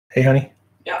Hey, honey.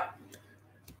 Yeah.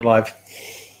 We're live.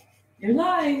 You're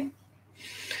live.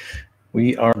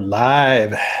 We are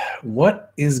live.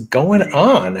 What is going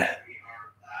on?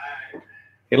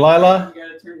 Hey, Lila. You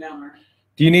gotta turn down our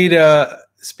Do you need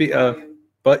volume.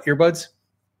 earbuds?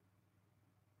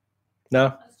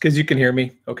 No, because you can hear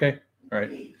me. Okay. All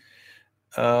right.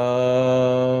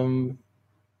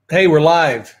 Hey, we're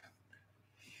live.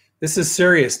 This is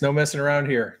serious. No messing around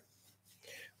here.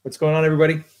 What's going on,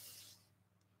 everybody?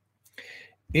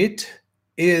 It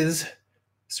is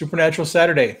Supernatural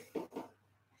Saturday.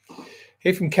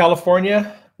 Hey, from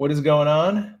California, what is going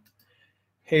on?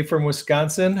 Hey, from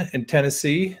Wisconsin and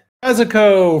Tennessee.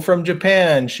 Kazuko from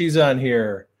Japan, she's on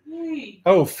here. Hey.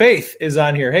 Oh, Faith is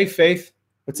on here. Hey, Faith,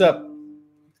 what's up?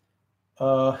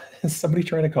 Is somebody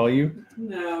trying to call you?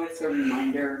 No, it's a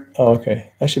reminder. Oh,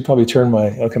 okay. I should probably turn my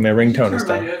ringtone is Turn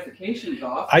down. my notifications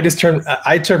off. I turned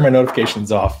my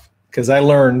notifications off because I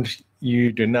learned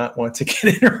you do not want to get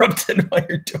interrupted while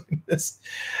you're doing this.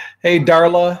 Hey,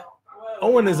 Darla.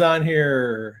 Owen is on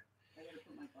here. I gotta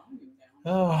put my volume down.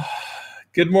 Oh,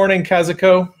 good morning,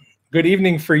 Kazuko. Good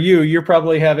evening for you. You're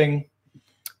probably having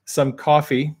some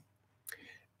coffee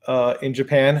in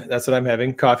Japan. That's what I'm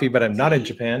having, coffee, but I'm not in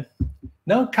Japan.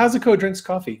 No, Kazuko drinks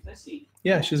coffee. Let's see.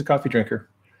 Yeah, she's a coffee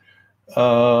drinker.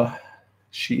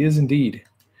 She is indeed.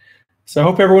 So I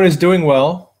hope everyone is doing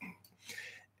well.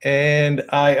 And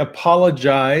I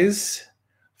apologize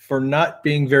for not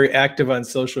being very active on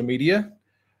social media.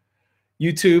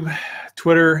 YouTube,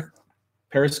 Twitter,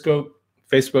 Periscope,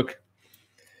 Facebook.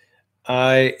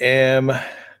 I'm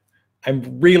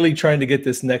really trying to get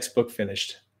this next book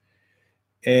finished.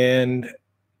 And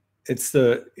it's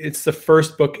the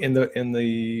first book in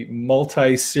the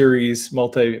multi-volume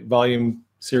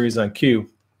series on Q.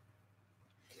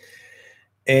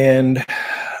 And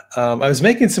I was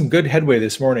making some good headway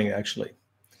this morning, actually.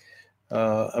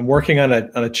 I'm working on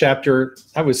a chapter.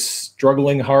 I was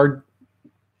struggling hard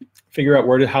figure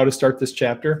out how to start this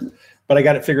chapter, but I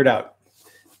got it figured out,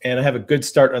 and I have a good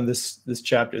start on this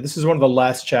chapter. This is one of the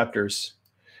last chapters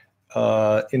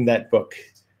in that book.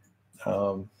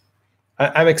 I'm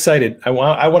excited. I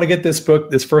want to get this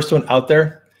first one out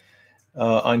there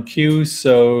on Q,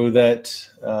 so that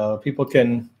people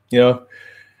can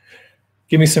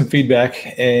give me some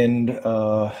feedback, and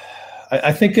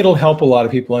I think it'll help a lot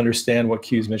of people understand what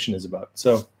Q's mission is about.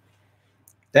 So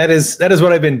that is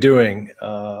what I've been doing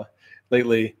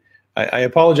lately. I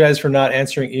apologize for not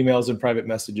answering emails and private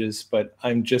messages, but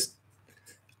I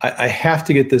have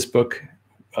to get this book.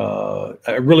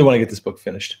 I really want to get this book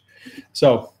finished.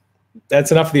 So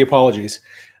that's enough of the apologies.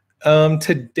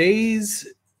 Today's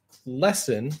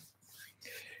lesson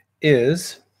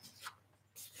is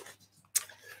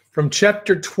from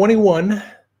chapter 21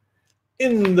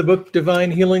 in the book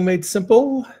Divine Healing Made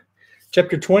Simple.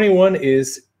 Chapter 21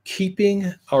 is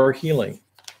Keeping Our Healing.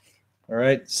 All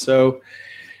right, so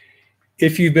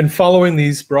if you've been following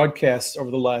these broadcasts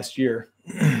over the last year,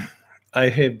 I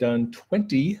have done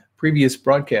 20 previous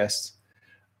broadcasts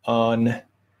on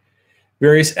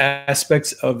various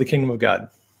aspects of the kingdom of God.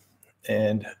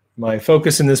 And my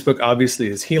focus in this book obviously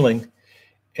is healing.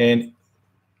 And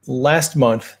last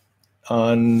month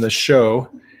on the show,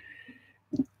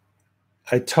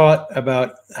 I taught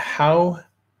about how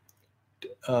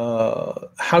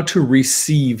to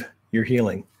receive your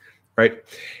healing, right?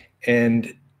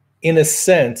 And in a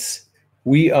sense,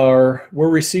 we're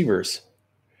receivers.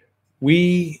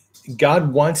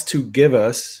 God wants to give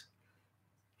us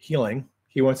healing.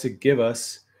 He wants to give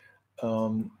us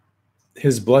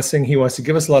his blessing. He wants to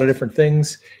give us a lot of different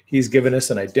things. He's given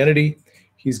us an identity.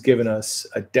 He's given us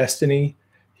a destiny.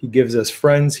 He gives us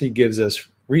friends. He gives us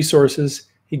resources.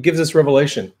 He gives us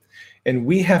revelation. And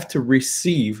we have to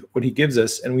receive what he gives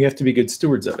us, and we have to be good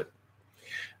stewards of it.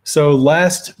 So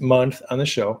last month on the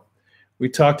show, we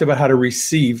talked about how to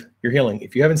receive your healing.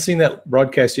 If you haven't seen that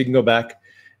broadcast, you can go back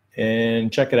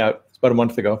and check it out. It's about a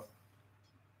month ago.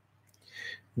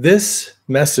 This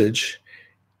message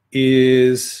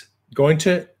is going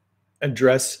to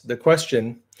address the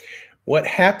question, what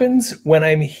happens when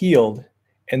I'm healed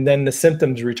and then the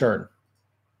symptoms return?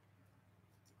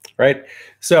 Right?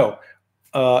 So,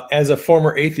 as a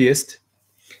former atheist,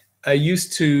 I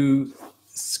used to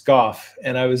scoff,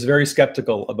 and I was very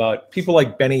skeptical about people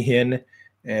like Benny Hinn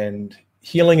and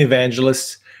healing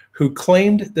evangelists who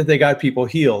claimed that they got people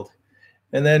healed.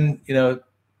 And then,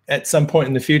 at some point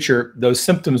in the future, those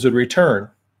symptoms would return.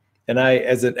 And I,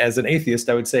 as an atheist,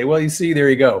 I would say, well, you see, there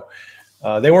you go.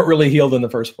 They weren't really healed in the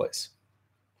first place.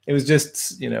 It was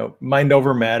just, mind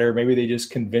over matter. Maybe they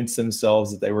just convinced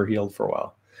themselves that they were healed for a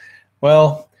while.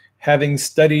 Well, having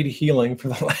studied healing for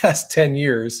the last 10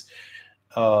 years,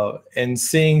 and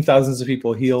seeing thousands of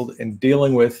people healed and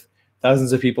dealing with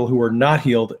thousands of people who were not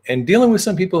healed and dealing with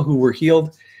some people who were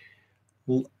healed,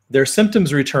 their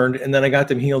symptoms returned, and then I got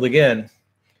them healed again.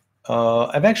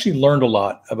 I've actually learned a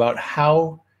lot about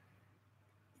how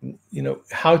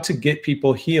to get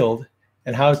people healed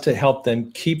and how to help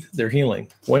them keep their healing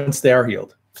once they are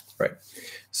healed, right?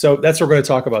 So that's what we're going to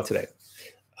talk about today.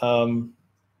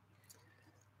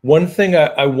 One thing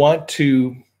I want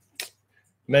to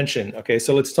mention, okay,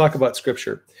 so let's talk about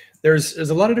scripture. There's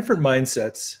a lot of different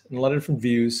mindsets and a lot of different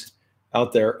views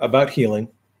out there about healing.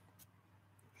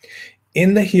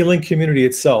 In the healing community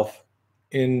itself,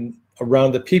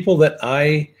 around the people that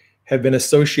I have been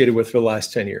associated with for the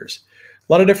last 10 years,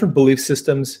 a lot of different belief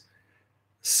systems.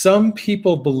 Some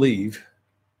people believe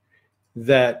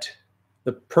that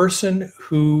the person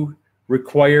who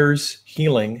requires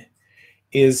healing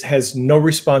has no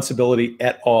responsibility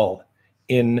at all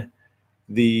in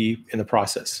the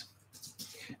process.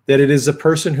 That it is a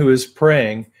person who is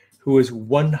praying who is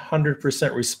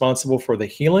 100% responsible for the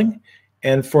healing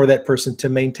and for that person to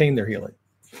maintain their healing.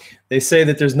 They say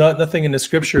that there's nothing in the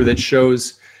scripture that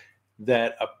shows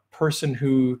that a person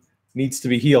who needs to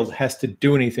be healed has to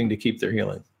do anything to keep their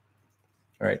healing.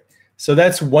 All right. So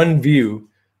that's one view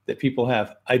that people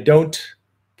have. I don't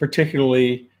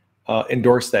particularly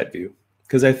endorse that view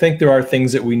because I think there are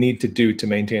things that we need to do to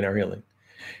maintain our healing,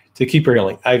 to keep our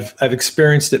healing. I've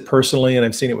experienced it personally and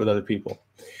I've seen it with other people.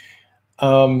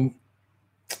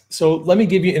 So let me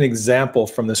give you an example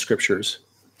from the scriptures,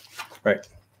 right?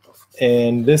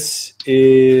 And this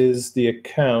is the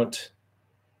account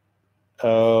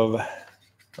of,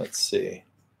 let's see.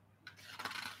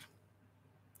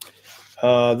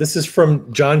 This is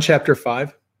from John chapter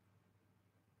 5.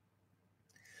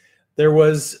 There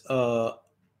was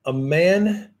a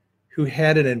man who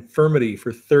had an infirmity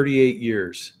for 38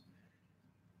 years.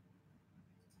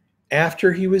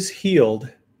 After he was healed,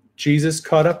 Jesus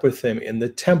caught up with him in the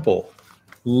temple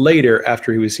later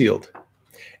after he was healed.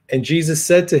 And Jesus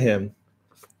said to him,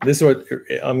 this is what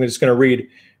I'm just going to read,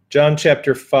 John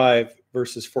chapter 5,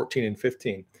 verses 14 and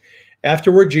 15.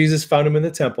 Afterward, Jesus found him in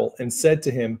the temple and said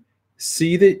to him,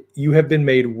 "See that you have been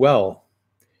made well.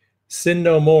 Sin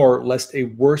no more, lest a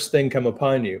worse thing come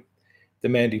upon you." The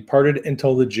man departed and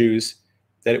told the Jews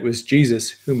that it was Jesus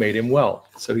who made him well.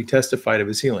 So he testified of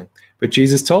his healing. But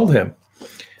Jesus told him,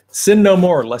 "Sin no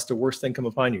more, lest a worse thing come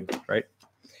upon you," right?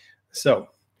 So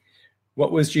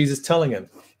what was Jesus telling him?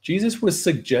 Jesus was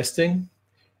suggesting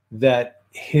that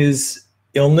his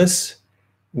illness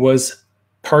was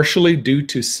partially due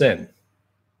to sin,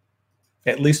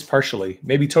 at least partially,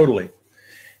 maybe totally.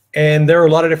 And there are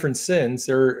a lot of different sins.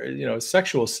 There are,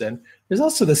 sexual sin. There's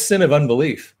also the sin of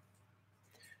unbelief,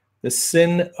 the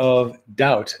sin of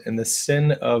doubt, and the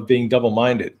sin of being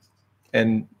double-minded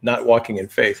and not walking in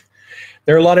faith.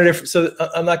 There are a lot of different, so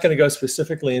I'm not going to go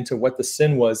specifically into what the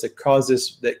sin was that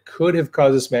could have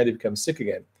caused this man to become sick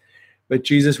again. But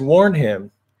Jesus warned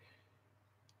him,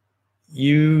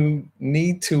 you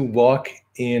need to walk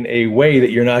in a way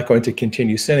that you're not going to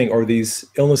continue sinning, or these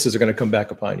illnesses are going to come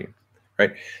back upon you,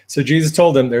 right? So Jesus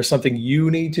told him there's something you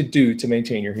need to do to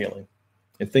maintain your healing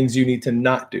and things you need to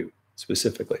not do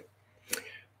specifically.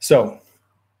 So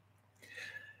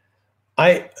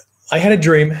I had a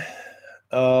dream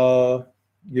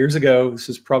years ago. This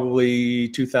is probably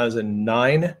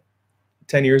 2009,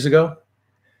 10 years ago,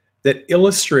 that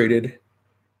illustrated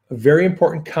a very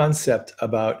important concept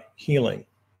about healing.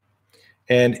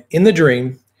 And in the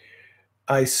dream,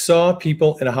 I saw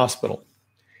people in a hospital.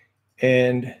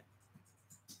 And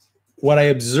what I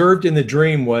observed in the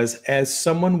dream was as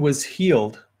someone was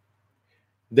healed,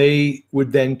 they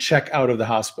would then check out of the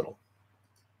hospital.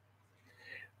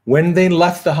 When they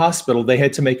left the hospital, they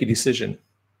had to make a decision.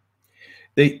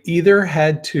 They either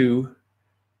had to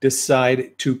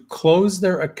decide to close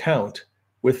their account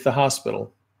with the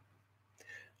hospital,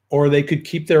 or they could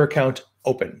keep their account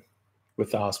open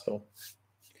with the hospital.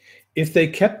 If they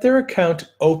kept their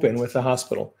account open with the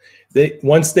hospital,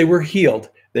 once they were healed,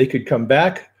 they could come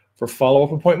back for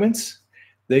follow-up appointments.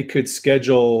 They could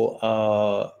schedule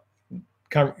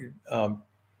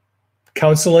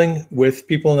counseling with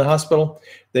people in the hospital.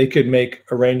 They could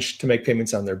arrange to make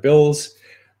payments on their bills.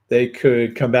 They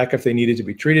could come back if they needed to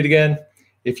be treated again.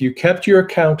 If you kept your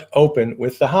account open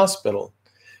with the hospital,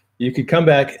 you could come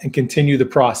back and continue the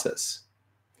process.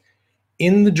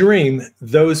 In the dream,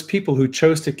 those people who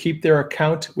chose to keep their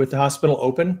account with the hospital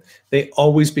open, they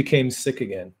always became sick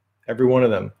again, every one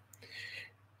of them.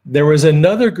 There was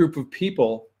another group of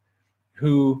people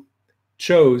who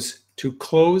chose to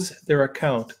close their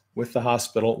account with the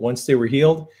hospital once they were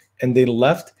healed and they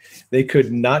left. They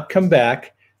could not come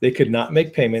back. They could not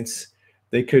make payments.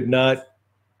 They could not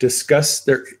discuss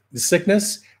their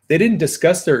sickness. They didn't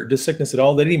discuss their sickness at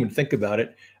all. They didn't even think about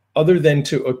it, other than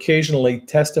to occasionally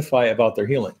testify about their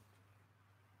healing.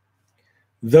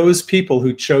 Those people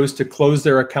who chose to close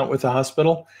their account with the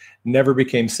hospital never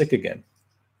became sick again.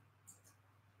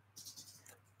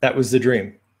 That was the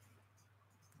dream.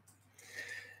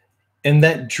 And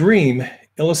that dream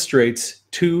illustrates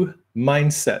two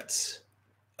mindsets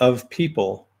of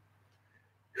people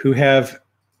who have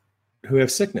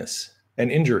sickness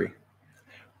and injury.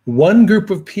 One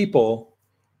group of people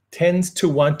tends to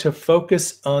want to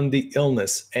focus on the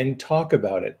illness and talk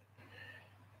about it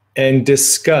and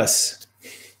discuss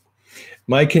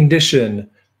my condition,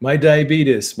 my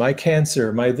diabetes, my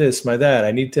cancer, my this, my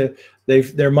that.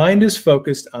 Their mind is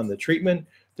focused on the treatment.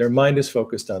 Their mind is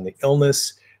focused on the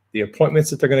illness, the appointments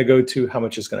that they're going to go to, how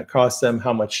much it's going to cost them,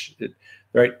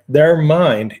 right? Their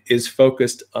mind is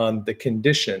focused on the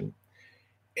condition.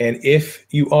 And if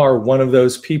you are one of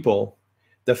those people,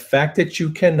 the fact that you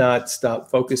cannot stop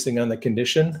focusing on the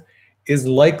condition is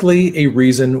likely a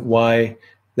reason why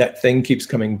that thing keeps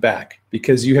coming back,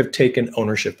 because you have taken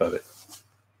ownership of it.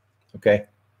 Okay?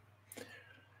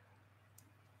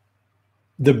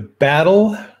 The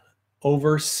battle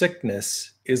over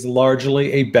sickness is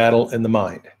largely a battle in the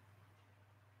mind.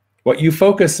 What you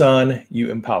focus on,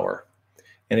 you empower.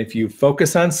 And if you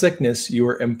focus on sickness, you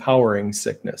are empowering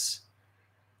sickness.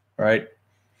 All right?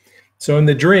 So in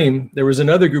the dream, there was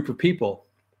another group of people.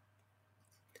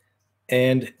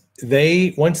 And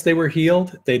once they were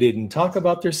healed, they didn't talk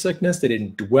about their sickness. They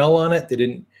didn't dwell on it. They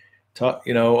didn't talk,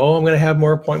 I'm going to have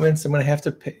more appointments. I'm going to have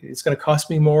to pay. It's going to cost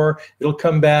me more. It'll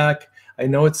come back. I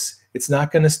know it's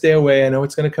not going to stay away. I know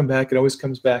it's going to come back. It always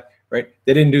comes back, right?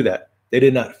 They didn't do that. They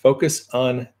did not focus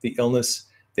on the illness.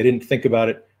 They didn't think about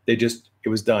it. It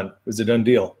was done. It was a done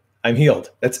deal. I'm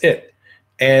healed. That's it.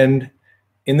 And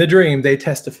in the dream, they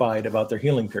testified about their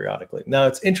healing periodically. Now,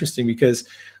 it's interesting because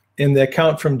in the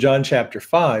account from John chapter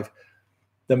 5,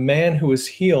 the man who was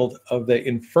healed of the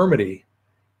infirmity,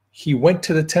 he went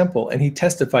to the temple and he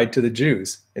testified to the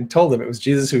Jews and told them it was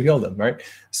Jesus who healed him, right?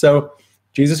 So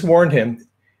Jesus warned him,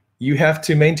 you have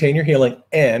to maintain your healing,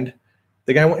 and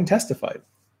the guy went and testified,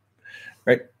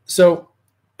 right? So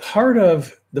part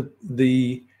of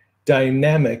the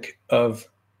dynamic of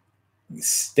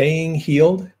staying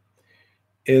healed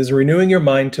is renewing your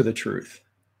mind to the truth.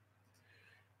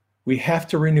 We have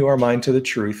to renew our mind to the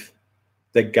truth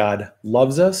that God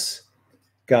loves us,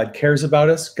 God cares about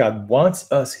us, God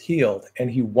wants us healed,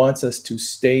 and he wants us to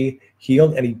stay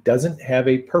healed, and he doesn't have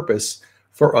a purpose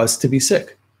for us to be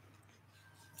sick.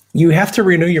 You have to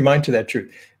renew your mind to that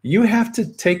truth. You have to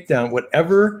take down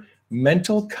whatever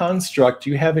mental construct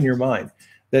you have in your mind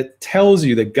that tells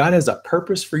you that God has a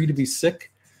purpose for you to be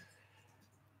sick.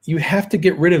 You have to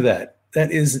get rid of that.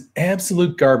 That is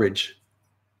absolute garbage.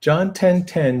 John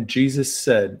 10:10, Jesus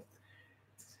said,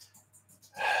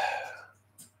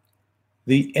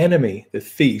 the enemy, the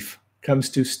thief, comes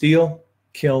to steal,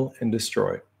 kill, and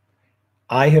destroy.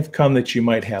 I have come that you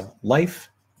might have life,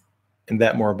 and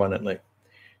that more abundantly.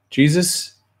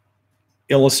 Jesus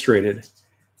illustrated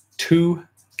two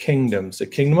kingdoms, a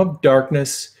kingdom of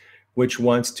darkness, which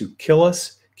wants to kill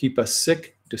us, keep us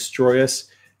sick, destroy us,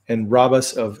 and rob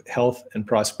us of health and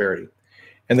prosperity.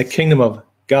 And the kingdom of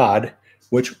God,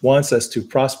 which wants us to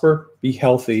prosper, be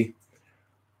healthy,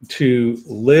 to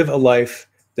live a life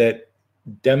that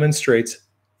demonstrates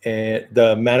and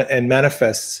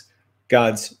manifests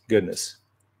God's goodness.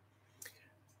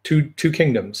 Two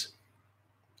kingdoms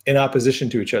in opposition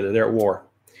to each other. They're at war.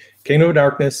 Kingdom of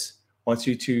darkness wants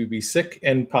you to be sick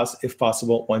and, if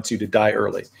possible, wants you to die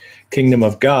early. Kingdom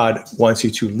of God wants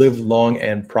you to live long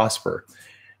and prosper,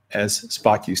 as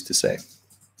Spock used to say.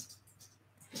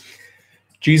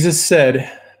 Jesus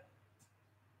said,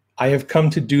 I have come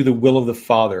to do the will of the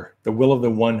Father, the will of the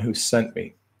one who sent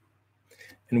me.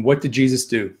 And what did Jesus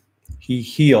do? He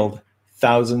healed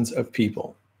thousands of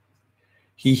people.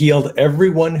 He healed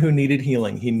everyone who needed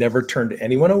healing. He never turned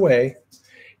anyone away.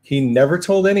 He never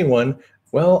told anyone,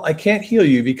 well, I can't heal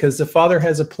you because the Father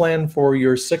has a plan for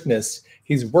your sickness.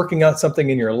 He's working out something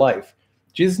in your life.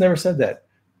 Jesus never said that.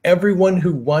 Everyone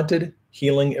who wanted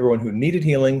healing, everyone who needed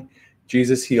healing,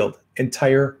 Jesus healed.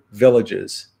 Entire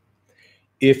villages.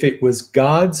 If it was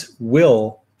God's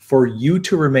will for you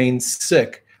to remain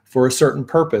sick for a certain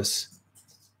purpose,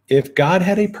 if God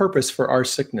had a purpose for our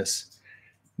sickness,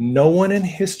 no one in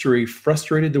history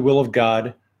frustrated the will of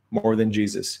God more than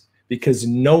Jesus, because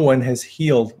no one has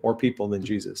healed more people than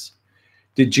Jesus.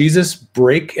 Did Jesus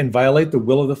break and violate the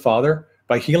will of the Father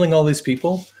by healing all these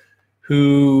people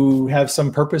who have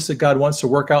some purpose that God wants to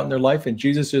work out in their life, and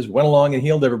Jesus just went along and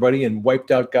healed everybody and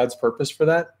wiped out God's purpose for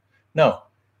that? No.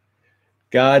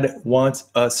 God wants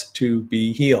us to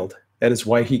be healed. That is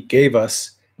why he gave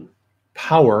us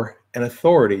power and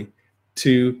authority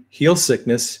to heal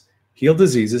sickness, heal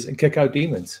diseases, and kick out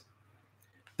demons.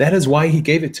 That is why he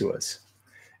gave it to us.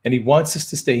 And he wants us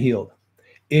to stay healed.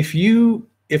 If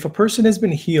a person has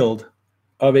been healed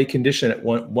of a condition at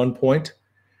one point,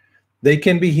 they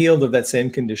can be healed of that same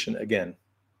condition again.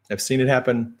 I've seen it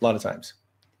happen a lot of times.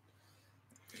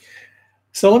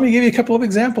 So let me give you a couple of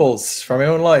examples from my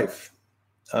own life.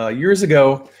 Years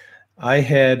ago,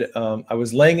 I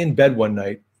was laying in bed one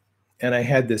night, and I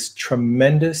had this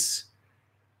tremendous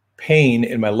pain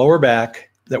in my lower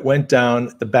back that went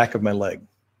down the back of my leg.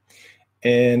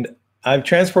 And I've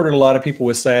transported a lot of people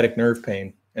with sciatic nerve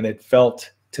pain, and it felt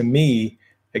to me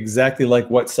exactly like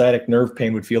what sciatic nerve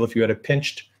pain would feel if you had a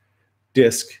pinched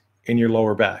disc in your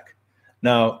lower back.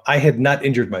 Now, I had not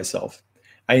injured myself.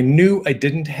 I knew I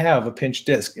didn't have a pinched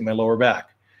disc in my lower back.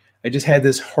 I just had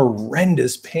this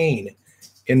horrendous pain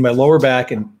in my lower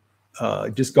back and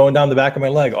just going down the back of my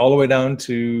leg all the way down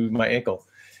to my ankle.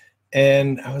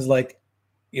 And I was like,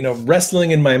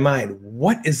 wrestling in my mind,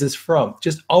 what is this from?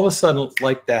 Just all of a sudden,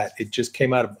 like that, it just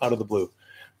came out of the blue.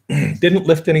 Didn't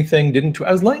lift anything,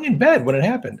 I was laying in bed when it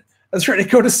happened. I was ready to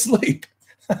go to sleep.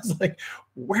 I was like,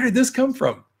 where did this come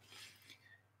from?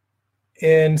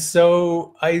 And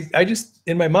so I just,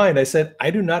 in my mind, I said,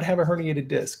 I do not have a herniated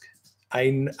disc.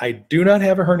 I do not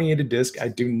have a herniated disc. I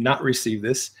do not receive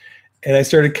this. And I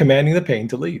started commanding the pain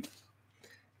to leave.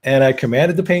 And I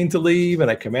commanded the pain to leave, and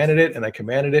I commanded it, and I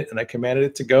commanded it, and I commanded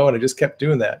it to go, and I just kept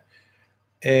doing that.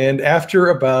 And after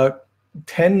about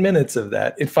 10 minutes of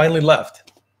that, it finally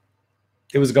left.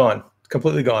 It was gone,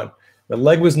 completely gone. My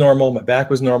leg was normal, my back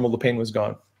was normal, the pain was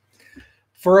gone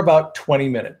for about 20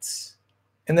 minutes.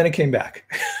 And then it came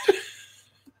back.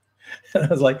 And I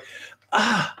was like,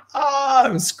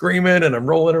 I'm screaming and I'm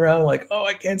rolling around like, oh,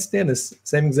 I can't stand this.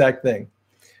 Same exact thing.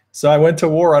 So I went to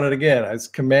war on it again. I was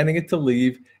commanding it to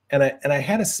leave. And I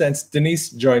had a sense, Denise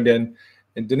joined in,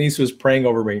 and Denise was praying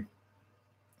over me,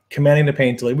 commanding the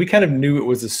pain to leave. We kind of knew it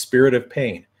was a spirit of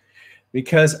pain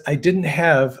because I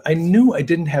knew I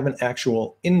didn't have an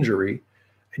actual injury.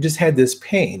 I just had this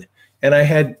pain. And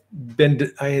I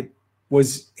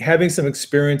was having some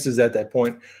experiences at that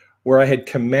point where I had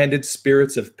commanded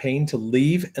spirits of pain to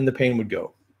leave and the pain would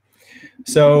go.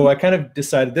 So I kind of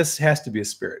decided this has to be a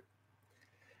spirit.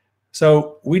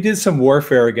 So we did some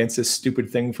warfare against this stupid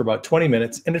thing for about 20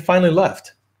 minutes, and it finally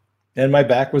left. And my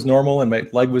back was normal, and my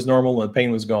leg was normal, and the pain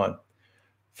was gone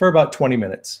for about 20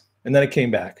 minutes. And then it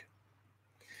came back.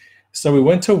 So we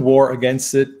went to war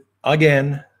against it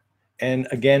again, and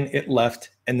again it left,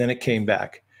 and then it came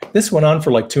back. This went on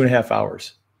for like 2.5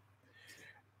 hours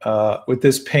with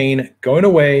this pain going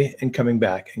away and coming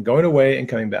back, and going away and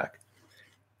coming back.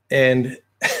 And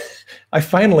I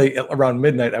finally, around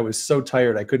midnight, I was so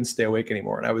tired I couldn't stay awake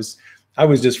anymore, and I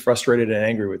was just frustrated and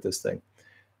angry with this thing.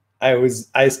 I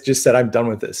just said, I'm done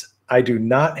with this. I do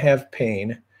not have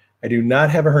pain. I do not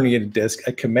have a herniated disc.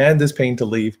 I command this pain to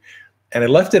leave, and I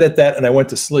left it at that, and I went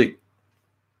to sleep.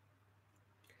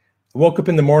 I woke up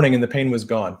in the morning, and the pain was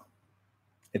gone.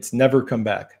 It's never come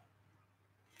back.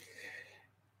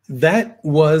 That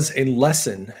was a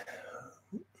lesson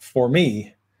for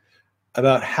me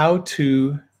about how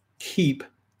to keep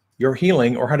your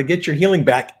healing, or how to get your healing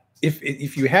back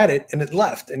if you had it and it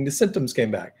left and the symptoms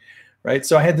came back, right?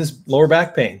 So I had this lower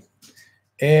back pain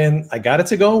and I got it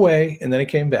to go away, and then it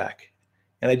came back.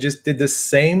 And I just did the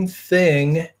same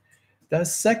thing the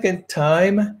second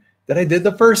time that I did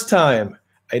the first time.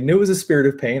 I knew it was a spirit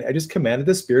of pain. I just commanded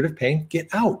the spirit of pain, get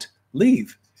out,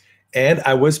 leave. And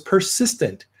I was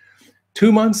persistent.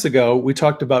 2 months ago, we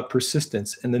talked about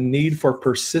persistence and the need for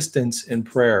persistence in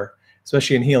prayer,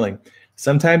 especially in healing.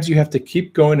 Sometimes you have to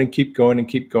keep going and keep going and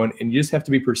keep going, and you just have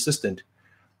to be persistent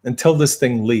until this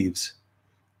thing leaves.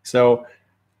 So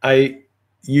I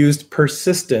used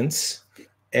persistence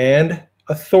and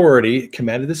authority,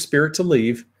 commanded the spirit to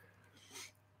leave.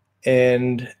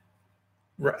 And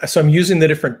so I'm using the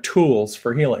different tools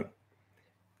for healing.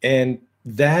 And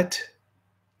that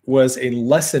was a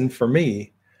lesson for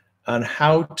me on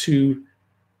how to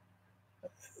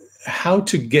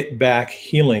get back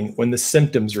healing when the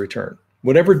symptoms return.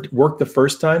 Whatever worked the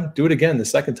first time, do it again the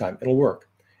second time. It'll work.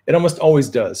 It almost always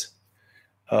does.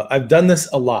 I've done this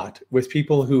a lot with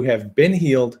people who have been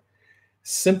healed,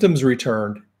 symptoms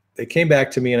returned, they came back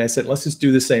to me, and I said, let's just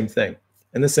do the same thing.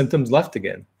 And the symptoms left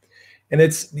again. And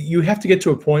you have to get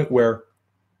to a point where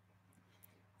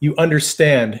you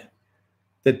understand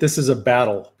that this is a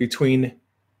battle between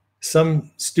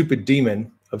some stupid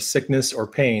demon of sickness or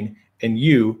pain in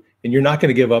you, and you're not going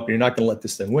to give up, and you're not going to let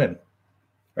this thing win,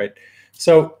 right?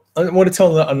 So I want to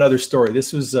tell another story.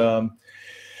 This was a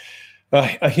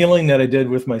healing that I did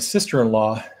with my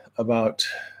sister-in-law about,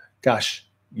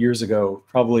 years ago,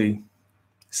 probably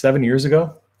 7 years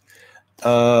ago.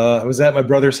 I was at my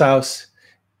brother's house,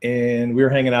 and we were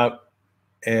hanging out,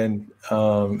 and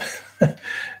I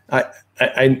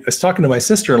was talking to my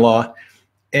sister-in-law,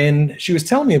 and she was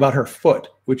telling me about her foot,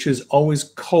 which is always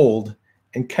cold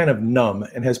and kind of numb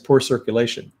and has poor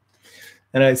circulation.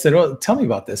 And I said, well, tell me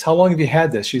about this. How long have you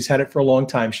had this? She's had it for a long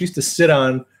time. She used to sit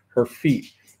on her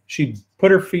feet. She'd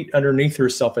put her feet underneath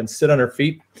herself and sit on her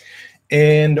feet.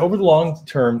 And over the long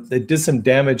term, it did some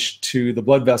damage to the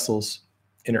blood vessels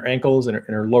in her ankles and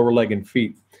her lower leg and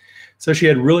feet. So she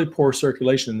had really poor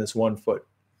circulation in this one foot.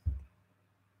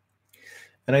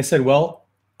 And I said, well,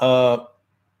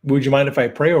 would you mind if I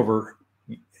pray over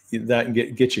that and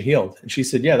get you healed? And she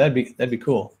said, yeah, that'd be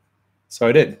cool. So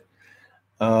I did.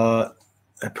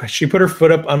 She put her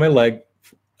foot up on my leg.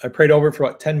 I prayed over it for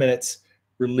about 10 minutes,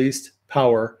 released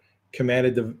power,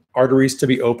 commanded the arteries to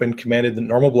be open, commanded the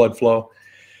normal blood flow,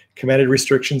 commanded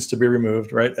restrictions to be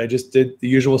removed, right? I just did the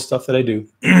usual stuff that I do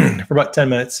for about 10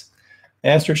 minutes. I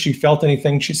asked her if she felt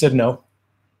anything. She said no.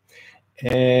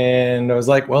 And I was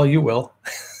like, well, you will.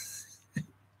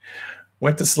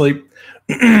 Went to sleep,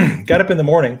 got up in the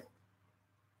morning.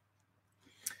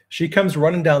 She comes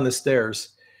running down the stairs,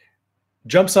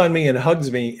 jumps on me and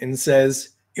hugs me and says,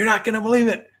 you're not going to believe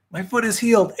it. My foot is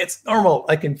healed. It's normal.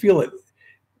 I can feel it.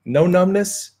 No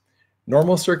numbness,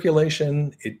 normal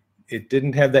circulation. It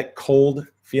didn't have that cold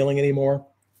feeling anymore.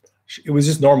 It was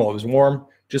just normal. It was warm,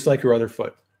 just like her other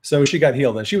foot. So she got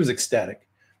healed, and she was ecstatic.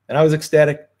 And I was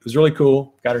ecstatic. It was really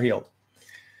cool. Got her healed.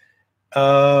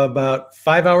 About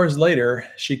 5 hours later,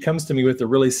 she comes to me with a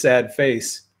really sad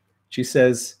face. She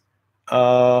says,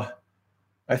 I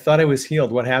thought I was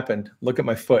healed. What happened? Look at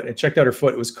my foot. I checked out her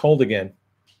foot. It was cold again,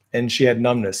 and she had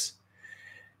numbness.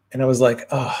 And I was like,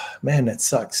 oh, man, that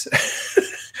sucks.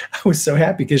 I was so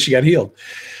happy because she got healed.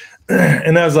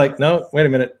 And I was like, no, wait a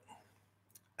minute.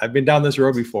 I've been down this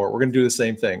road before. We're going to do the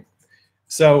same thing.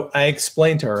 So I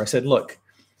explained to her, I said, look,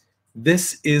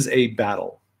 this is a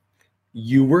battle.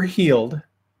 You were healed.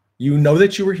 You know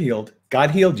that you were healed.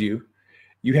 God healed you.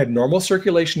 You had normal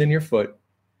circulation in your foot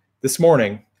this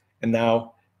morning, and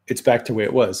now it's back to the way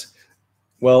it was.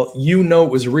 Well, you know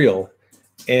it was real,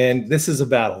 and this is a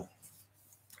battle.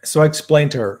 So I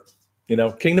explained to her,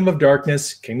 kingdom of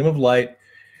darkness, kingdom of light.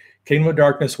 Kingdom of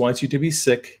darkness wants you to be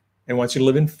sick and wants you to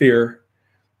live in fear,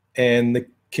 and the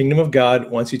kingdom of God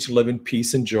wants you to live in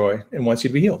peace and joy and wants you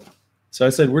to be healed. So I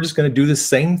said, we're just going to do the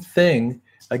same thing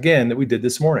again that we did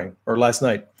this morning or last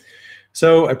night.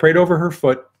 So I prayed over her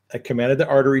foot. I commanded the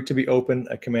artery to be open.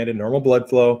 I commanded normal blood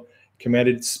flow,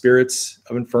 commanded spirits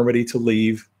of infirmity to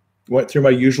leave, went through my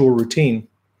usual routine.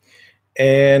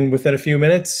 And within a few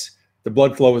minutes, the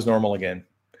blood flow was normal again.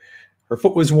 Her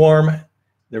foot was warm.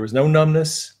 There was no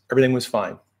numbness. Everything was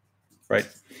fine, right?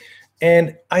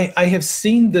 And I have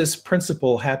seen this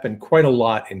principle happen quite a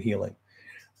lot in healing,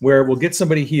 where we'll get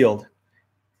somebody healed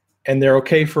and they're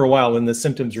okay for a while and the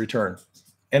symptoms return.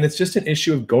 And it's just an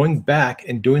issue of going back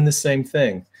and doing the same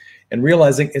thing and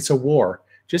realizing it's a war.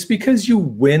 Just because you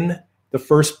win the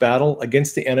first battle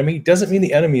against the enemy doesn't mean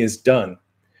the enemy is done.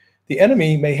 The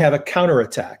enemy may have a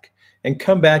counterattack and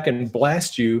come back and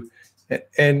blast you.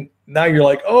 And now you're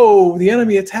like, oh, the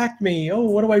enemy attacked me. Oh,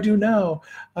 what do I do now?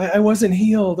 I wasn't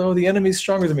healed. Oh, the enemy's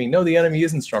stronger than me. No, the enemy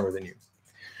isn't stronger than you.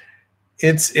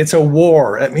 It's a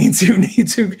war. That means you need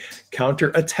to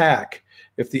counterattack.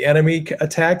 If the enemy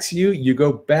attacks you, you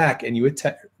go back and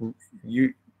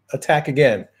you attack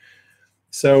again.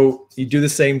 So you do the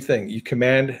same thing. You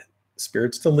command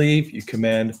spirits to leave. You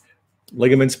command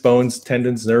ligaments, bones,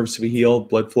 tendons, nerves to be healed,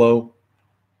 blood flow,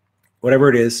 whatever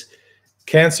it is.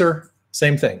 Cancer,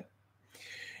 same thing.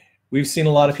 We've seen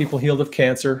a lot of people healed of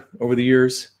cancer over the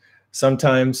years.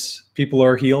 Sometimes people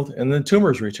are healed and then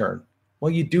tumors return.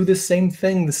 Well, you do the same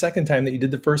thing the second time that you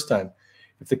did the first time.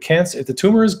 If the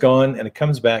tumor is gone and it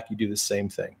comes back, you do the same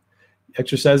thing.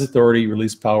 Exercise authority,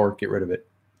 release power, get rid of it.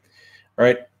 All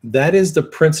right. That is the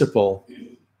principle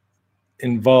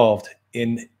involved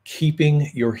in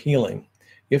keeping your healing.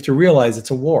 You have to realize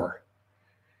it's a war.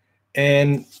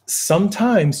 And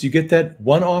sometimes you get that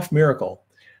one-off miracle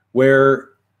where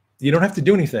you don't have to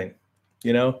do anything.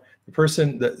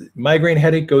 The migraine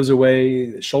headache goes away,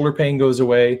 the shoulder pain goes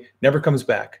away, never comes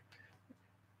back.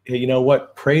 Hey, you know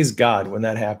what? Praise God when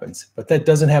that happens. But that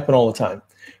doesn't happen all the time.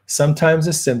 Sometimes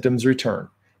the symptoms return.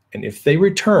 And if they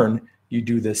return, you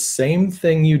do the same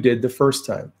thing you did the first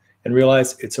time. and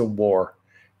realize it's a war.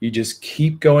 You just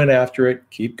keep going after it,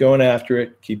 keep going after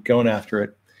it, keep going after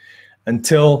it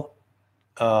until,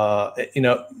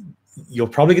 you'll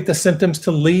probably get the symptoms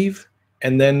to leave,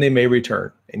 and then they may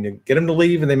return. And you get them to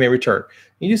leave, and they may return.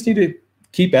 You just need to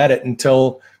keep at it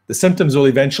until the symptoms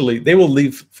will they will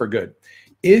leave for good.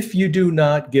 If you do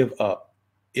not give up,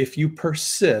 if you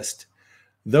persist,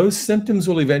 those symptoms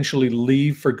will eventually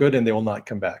leave for good, and they will not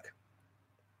come back.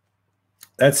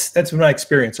 That's been my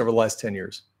experience over the last 10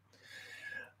 years.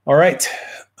 All right.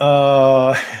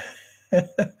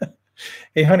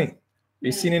 Hey, honey, have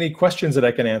you seen any questions that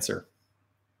I can answer?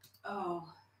 Oh,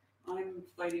 I'm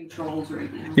fighting trolls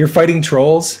right now. You're fighting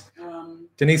trolls?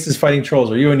 Denise is fighting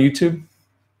trolls. Are you on YouTube?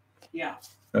 Yeah.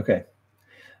 Okay.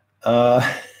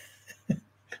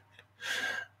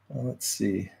 Let's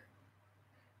see.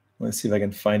 Let's see if I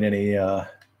can find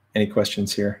any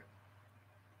questions here.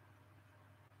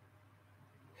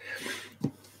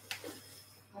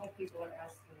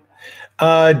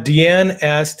 Deanne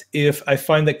asked if I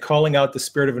find that calling out the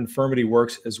spirit of infirmity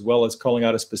works as well as calling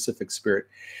out a specific spirit.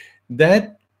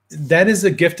 That is a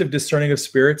gift of discerning of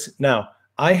spirits. Now,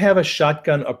 I have a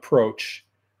shotgun approach,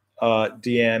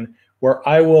 Deanne, where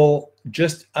I will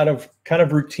just out of kind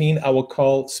of routine, I will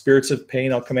call spirits of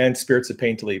pain. I'll command spirits of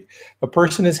pain to leave. If a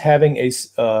person is having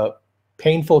a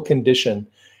painful condition,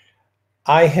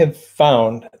 I have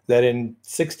found that in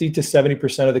 60 to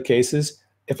 70% of the cases,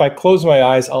 if I close my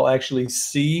eyes, I'll actually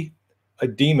see a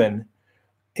demon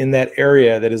in that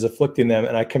area that is afflicting them,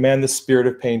 and I command the spirit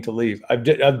of pain to leave. I've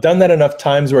done that enough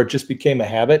times where it just became a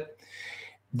habit.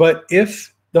 But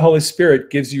if the Holy Spirit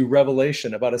gives you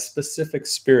revelation about a specific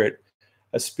spirit,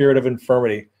 a spirit of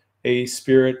infirmity, a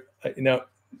spirit,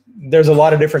 there's a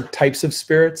lot of different types of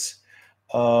spirits.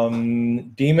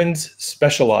 Demons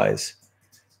specialize.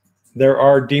 There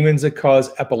are demons that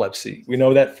cause epilepsy. We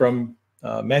know that from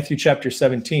Matthew chapter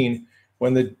 17,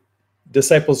 when the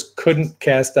disciples couldn't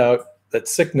cast out that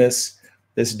sickness,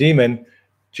 this demon,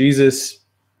 Jesus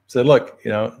said, look,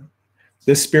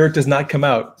 this spirit does not come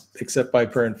out except by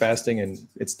prayer and fasting, and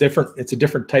it's different. It's a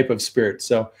different type of spirit.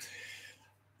 So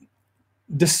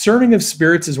discerning of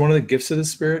spirits is one of the gifts of the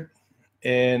Spirit,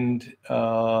 and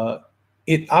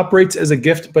it operates as a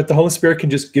gift, but the Holy Spirit can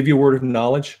just give you a word of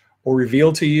knowledge or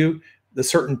reveal to you the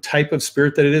certain type of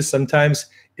spirit that it is. Sometimes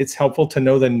it's helpful to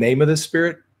know the name of the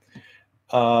spirit.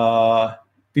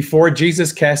 Before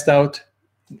Jesus cast out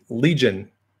Legion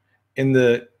in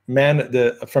the man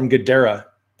from Gadara,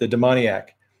 the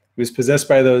demoniac, who was possessed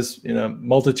by those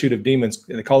multitude of demons,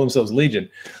 and they call themselves Legion.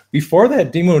 Before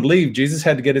that demon would leave, Jesus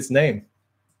had to get its name.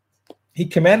 He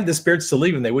commanded the spirits to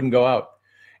leave, and they wouldn't go out.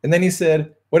 And then he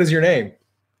said, "What is your name?"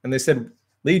 And they said,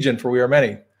 "Legion, for we are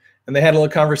many." And they had a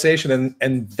little conversation,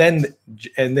 and then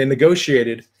they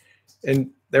negotiated, and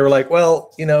they were like,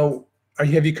 "Well,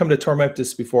 have you come to torment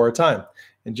us before our time?"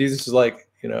 And Jesus was like,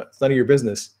 "It's none of your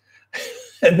business."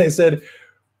 And they said,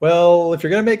 "Well, if you're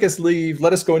going to make us leave,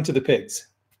 let us go into the pigs."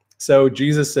 So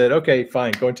Jesus said, "Okay,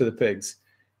 fine, go into the pigs."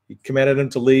 He commanded them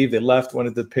to leave. They left, went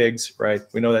into the pigs, right?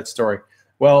 We know that story.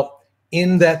 Well,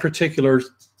 in that particular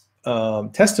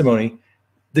testimony,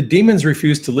 the demons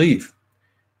refused to leave.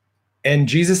 And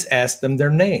Jesus asked them their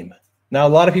name. Now, a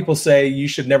lot of people say you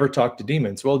should never talk to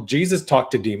demons. Well, Jesus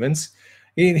talked to demons,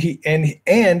 and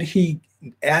he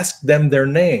asked them their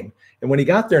name. And when he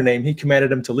got their name, he commanded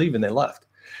them to leave, and they left.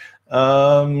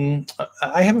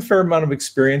 I have a fair amount of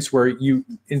experience where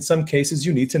in some cases,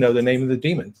 you need to know the name of the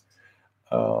demon.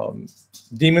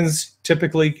 Demons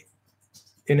typically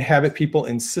inhabit people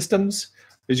in systems.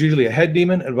 There's usually a head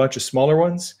demon and a bunch of smaller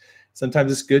ones.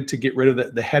 Sometimes it's good to get rid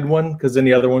of the head one, because then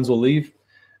the other ones will leave.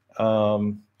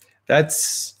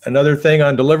 That's another thing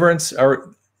on deliverance.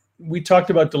 We talked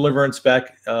about deliverance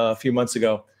back a few months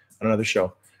ago on another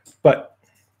show. But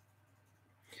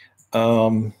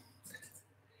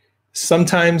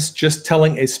sometimes just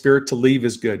telling a spirit to leave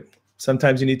is good.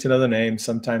 Sometimes you need to know the name.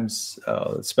 Sometimes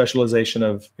specialization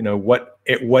of what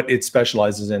it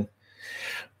specializes in.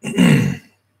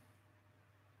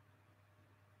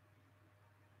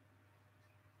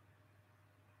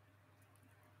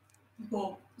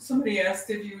 Well, somebody asked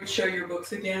if you would show your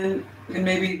books again, and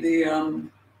maybe the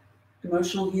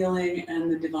emotional healing and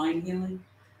the divine healing,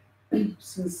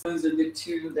 since those are the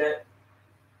two that.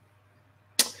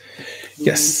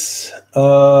 Yes.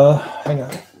 Hang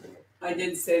on. I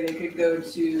did say they could go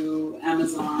to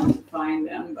Amazon to find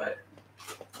them, but.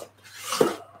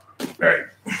 All right.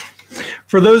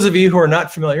 For those of you who are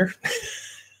not familiar,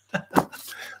 all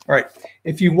right.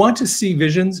 If you want to see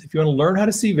visions, if you want to learn how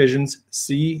to see visions,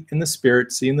 see in the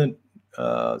spirit, see in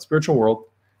the spiritual world,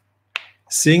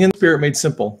 Seeing in the Spirit Made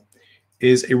Simple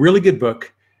is a really good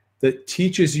book that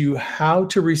teaches you how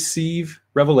to receive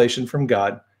revelation from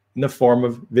God in the form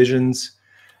of visions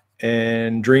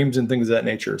and dreams and things of that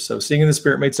nature. So Seeing in the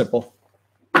Spirit Made Simple.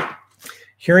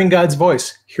 Hearing God's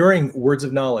voice, hearing words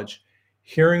of knowledge,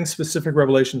 hearing specific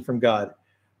revelation from God,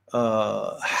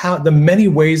 how the many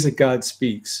ways that God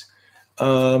speaks.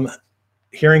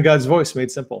 Hearing God's Voice Made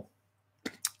Simple.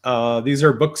 These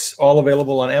are books all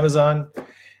available on Amazon.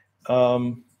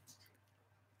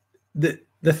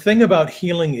 The thing about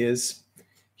healing is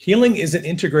an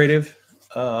integrative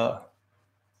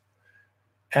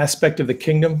aspect of the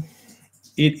kingdom.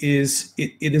 It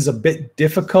is a bit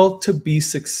difficult to be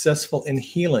successful in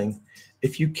healing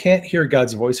if you can't hear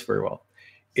God's voice very well.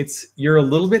 You're a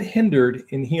little bit hindered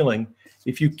in healing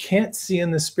if you can't see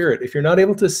in the spirit, if you're not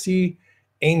able to see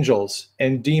angels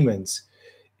and demons,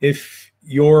 if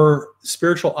your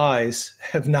spiritual eyes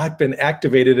have not been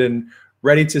activated and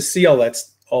ready to see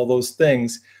all those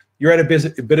things, you're at a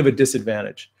bit of a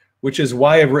disadvantage, which is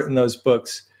why I've written those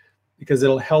books, because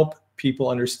it'll help people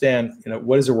understand,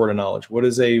 what is a word of knowledge? What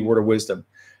is a word of wisdom?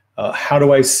 How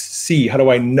do I see? How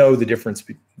do I know the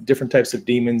different types of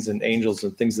demons and angels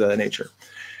and things of that nature?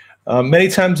 Many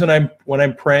times when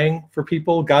I'm praying for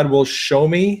people, God will show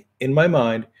me in my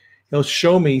mind. He'll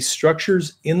show me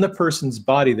structures in the person's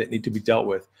body that need to be dealt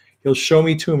with. He'll show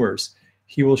me tumors.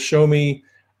 He will show me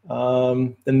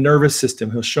the nervous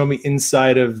system. He'll show me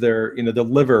inside of their, the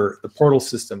liver, the portal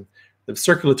system, the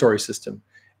circulatory system.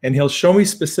 And he'll show me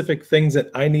specific things that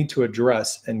I need to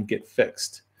address and get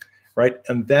fixed, right?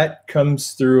 And that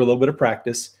comes through a little bit of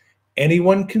practice.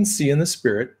 Anyone can see in the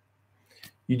spirit.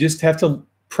 You just have to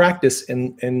practice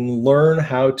and learn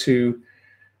how to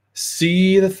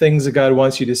see the things that God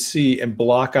wants you to see and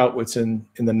block out what's in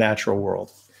the natural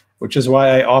world, which is why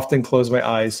I often close my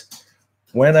eyes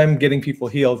when I'm getting people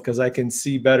healed, because I can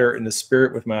see better in the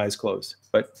spirit with my eyes closed.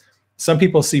 But some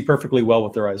people see perfectly well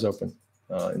with their eyes open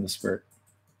in the spirit.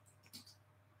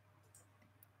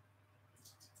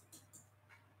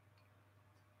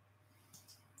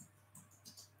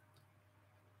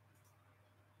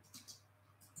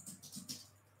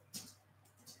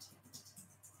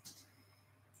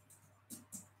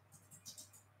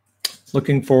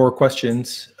 Looking for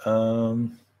questions.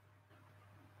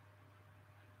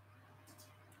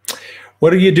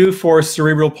 What do you do for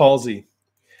cerebral palsy?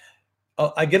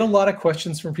 I get a lot of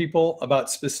questions from people about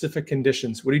specific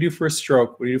conditions. What do you do for a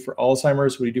stroke? What do you do for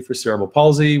Alzheimer's? What do you do for cerebral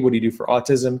palsy? What do you do for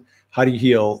autism? How do you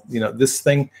heal? This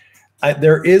thing.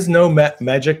 There is no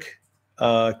magic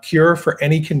cure for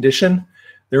any condition.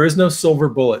 There is no silver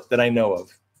bullet that I know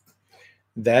of.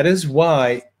 That is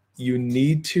why you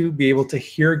need to be able to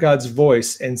hear God's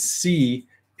voice and see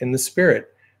in the spirit.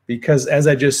 Because as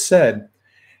I just said,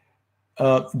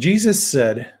 Jesus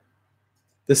said,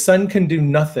 the Son can do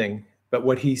nothing but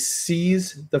what he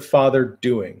sees the Father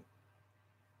doing.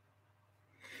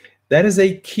 That is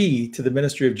a key to the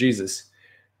ministry of Jesus.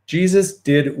 Jesus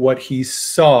did what he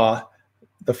saw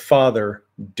the Father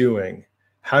doing.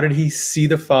 How did he see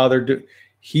the Father do?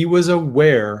 He was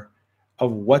aware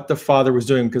of what the Father was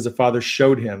doing because the Father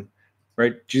showed him,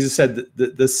 right? Jesus said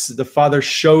that the Father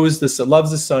loves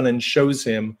the Son and shows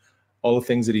him all the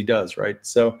things that he does, right?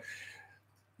 So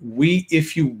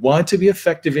if you want to be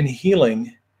effective in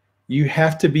healing, you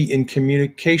have to be in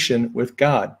communication with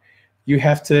God. You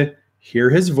have to hear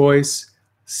his voice,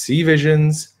 see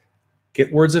visions,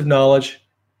 get words of knowledge,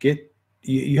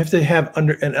 you have to have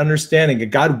an understanding,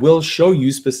 and God will show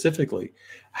you specifically,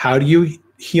 how do you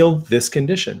heal this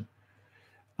condition?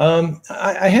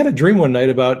 I had a dream one night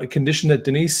about a condition that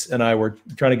Denise and I were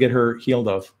trying to get her healed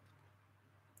of.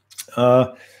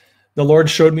 The Lord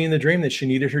showed me in the dream that she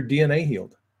needed her DNA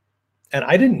healed. And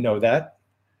I didn't know that.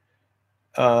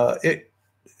 God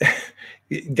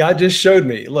just showed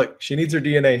me, look, she needs her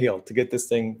DNA healed to get this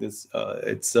thing, it's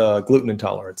gluten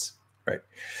intolerance, right?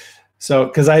 So,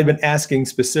 because I had been asking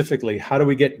specifically, how do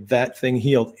we get that thing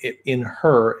healed in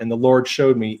her? And the Lord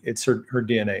showed me it's her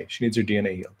DNA. She needs her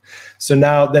DNA healed. So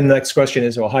now, then the next question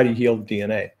is, well, how do you heal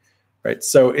DNA, right?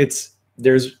 So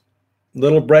there's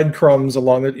little breadcrumbs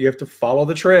along it. You have to follow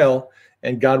the trail,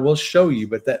 and God will show you.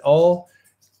 But that all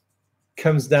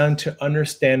comes down to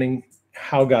understanding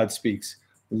how God speaks,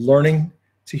 learning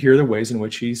to hear the ways in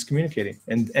which he's communicating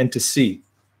and to see.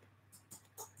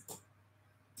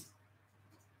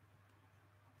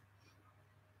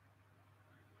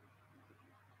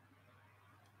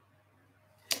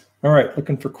 All right,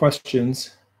 looking for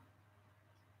questions.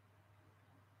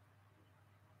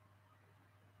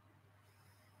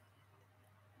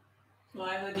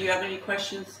 Lila, do you have any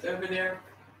questions over there?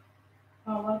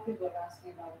 A lot of people are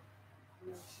asking about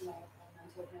emotional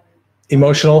and mental health.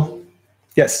 Emotional?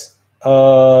 Yes.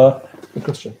 Good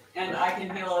question. And I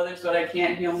can heal others, but I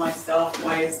can't heal myself.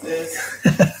 Why is this?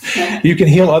 You can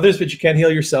heal others, but you can't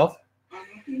heal yourself. I'm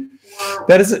looking for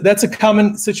That's a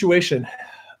common situation.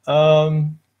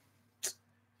 Wendy.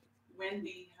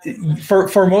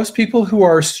 For most people who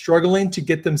are struggling to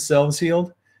get themselves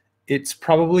healed, it's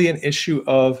probably an issue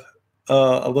of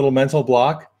a little mental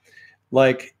block.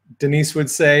 Like Denise would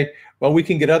say, well, we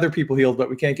can get other people healed, but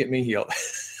we can't get me healed.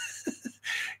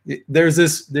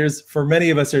 For many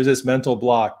of us, there's this mental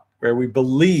block where we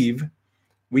believe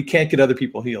we can't get other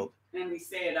people healed. And we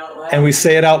say it out loud. And we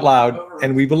say it out loud,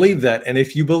 and we believe that. And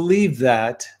if you believe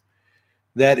that,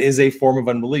 that is a form of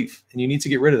unbelief, and you need to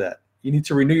get rid of that. You need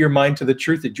to renew your mind to the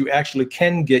truth that you actually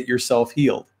can get yourself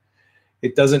healed.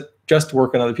 It doesn't just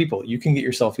work on other people. You can get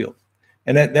yourself healed.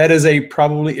 And that is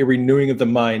probably a renewing of the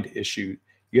mind issue.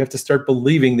 You have to start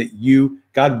believing that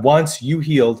God wants you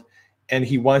healed, and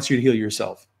he wants you to heal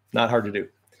yourself. Not hard to do.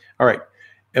 All right.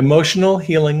 Emotional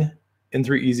Healing in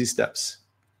 3 Easy Steps.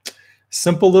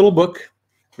 Simple little book,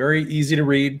 very easy to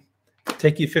read.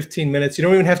 Take you 15 minutes. You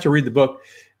don't even have to read the book.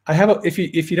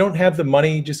 If you don't have the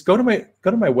money, just go to my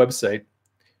website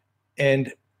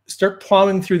and start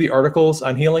plowing through the articles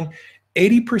on healing.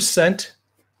 80%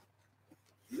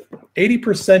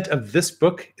 of this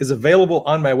book is available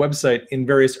on my website in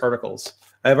various articles.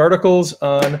 I have articles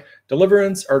on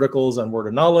deliverance, articles on word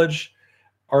of knowledge,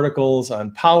 articles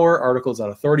on power, articles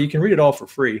on authority. You can read it all for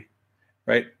free,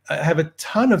 right? I have a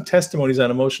ton of testimonies on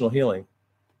emotional healing.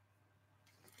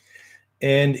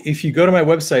 And if you go to my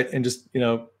website and just,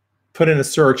 put in a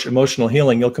search, emotional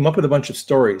healing, you'll come up with a bunch of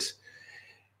stories.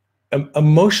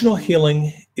 Emotional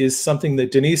healing is something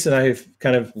that Denise and I have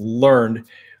kind of learned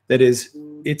that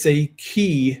it's a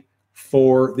key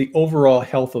for the overall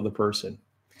health of the person.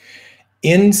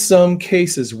 In some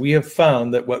cases, we have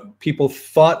found that what people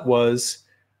thought was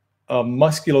a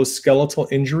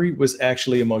musculoskeletal injury was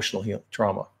actually emotional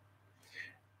trauma.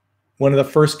 One of the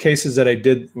first cases that I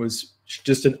did was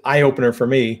just an eye-opener for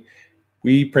me.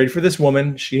 We prayed for this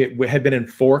woman. She had been in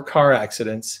 4 car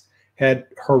accidents, had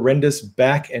horrendous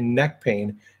back and neck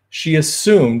pain. She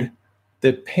assumed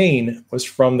that pain was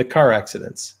from the car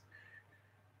accidents.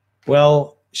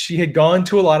 Well, she had gone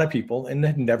to a lot of people and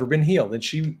had never been healed. And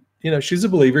she's a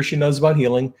believer. She knows about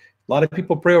healing. A lot of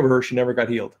people pray over her. She never got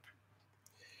healed.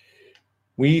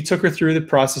 We took her through the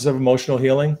process of emotional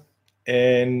healing.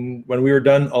 And when we were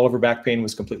done, all of her back pain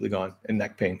was completely gone and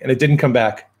neck pain. And it didn't come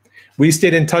back. We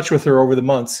stayed in touch with her over the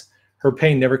months. Her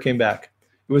pain never came back.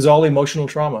 It was all emotional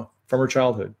trauma from her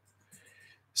childhood.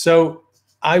 So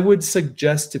I would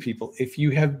suggest to people, if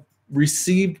you have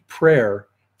received prayer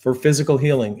for physical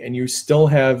healing and you still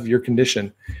have your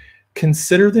condition,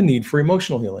 consider the need for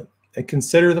emotional healing and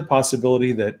consider the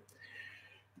possibility that,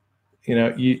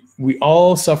 we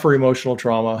all suffer emotional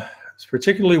trauma,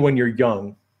 particularly when you're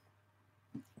young,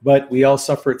 but we all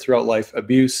suffer it throughout life: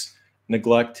 abuse,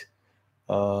 neglect,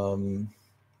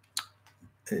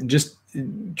 just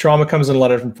trauma comes in a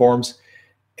lot of different forms.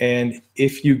 And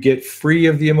if you get free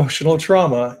of the emotional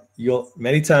trauma,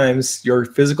 many times your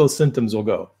physical symptoms will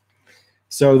go.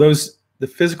 So the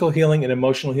physical healing and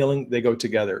emotional healing, they go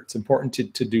together. It's important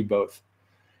to do both.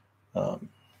 All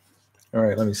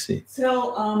right, let me see.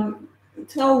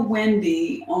 Tell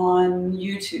Wendy on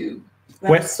YouTube.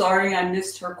 Sorry, I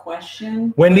missed her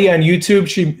question. Wendy on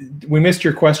YouTube, we missed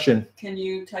your question. Can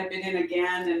you type it in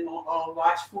again and I'll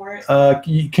watch for it?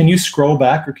 Can you scroll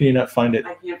back, or can you not find it?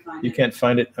 I can't find it. You can't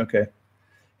find it? Okay.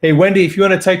 Hey, Wendy, if you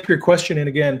want to type your question in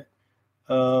again,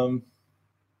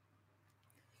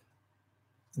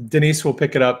 Denise will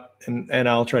pick it up and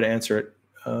I'll try to answer it.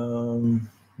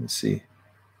 Let's see.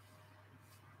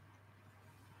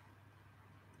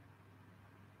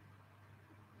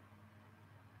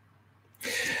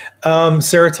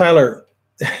 Sarah Tyler,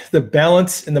 the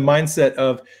balance and the mindset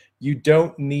of you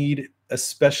don't need a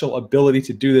special ability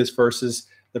to do this versus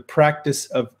the practice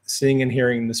of seeing and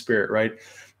hearing in the spirit, right?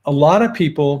 A lot of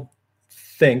people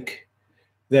think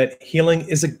that healing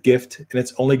is a gift and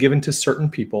it's only given to certain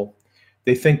people.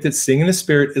 They think that seeing in the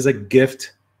spirit is a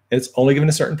gift and it's only given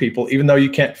to certain people, even though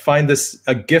you can't find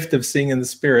a gift of seeing in the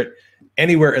spirit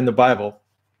anywhere in the Bible,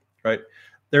 right?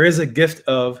 There is a gift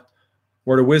of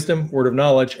word of wisdom, word of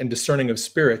knowledge, and discerning of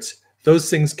spirits. Those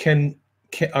things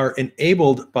are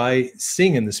enabled by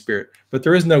seeing in the spirit, but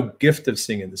there is no gift of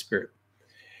seeing in the spirit.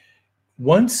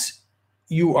 Once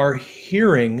you are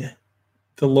hearing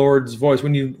the Lord's voice,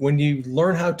 when you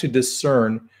learn how to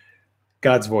discern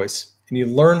God's voice, and you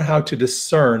learn how to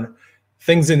discern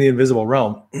things in the invisible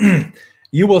realm,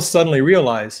 you will suddenly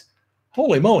realize,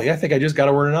 holy moly, I think I just got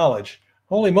a word of knowledge.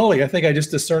 Holy moly, I think I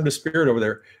just discerned a spirit over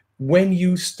there. When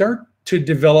you start to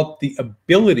develop the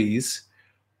abilities,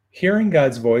 hearing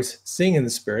God's voice, seeing in the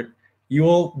Spirit,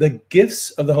 the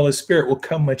gifts of the Holy Spirit will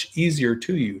come much easier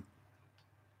to you.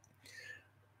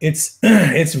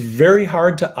 It's very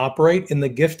hard to operate in the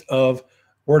gift of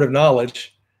word of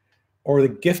knowledge or the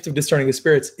gift of discerning the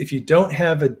spirits if you don't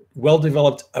have a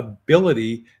well-developed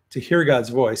ability to hear God's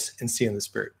voice and see in the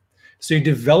Spirit. So you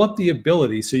develop the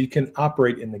ability so you can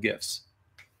operate in the gifts.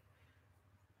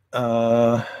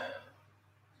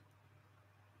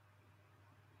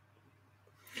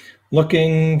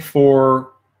 Looking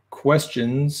for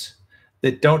questions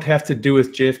that don't have to do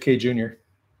with JFK Jr.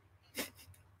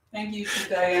 Thank you to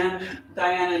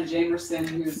Diana Jamerson,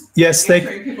 who's yes,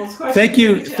 answering people's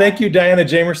questions. Thank you, Diana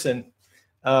Jamerson.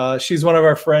 She's one of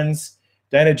our friends.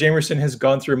 Diana Jamerson has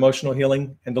gone through emotional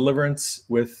healing and deliverance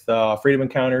with Freedom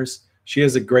Encounters. She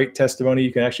has a great testimony.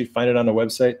 You can actually find it on the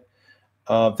website.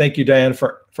 Thank you, Diane,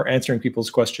 for answering people's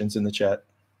questions in the chat.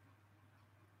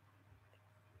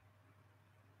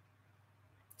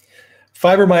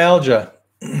 Fibromyalgia.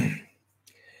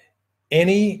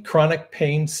 Any chronic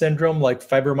pain syndrome like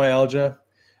fibromyalgia,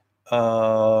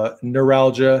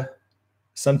 neuralgia,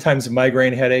 sometimes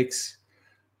migraine headaches,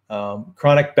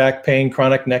 chronic back pain,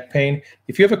 chronic neck pain.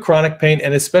 If you have a chronic pain,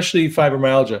 and especially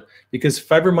fibromyalgia, because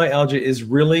fibromyalgia is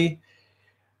really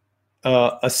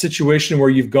a situation where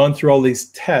you've gone through all these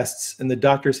tests and the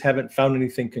doctors haven't found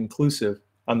anything conclusive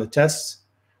on the tests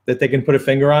that they can put a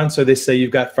finger on. So they say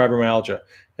you've got fibromyalgia,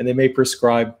 and they may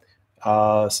prescribe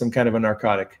some kind of a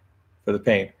narcotic for the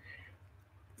pain.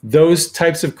 Those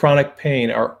types of chronic pain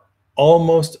are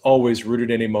almost always rooted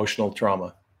in emotional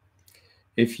trauma.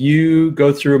 If you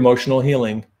go through emotional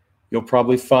healing, you'll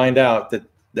probably find out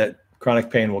that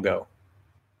chronic pain will go.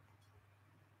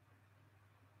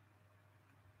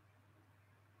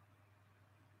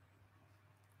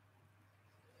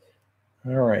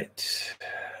 All right.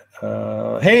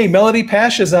 Hey, Melody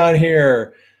Pash is on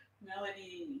here.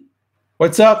 Melody.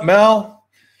 What's up, Mel?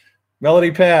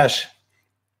 Melody Pash,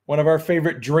 one of our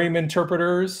favorite dream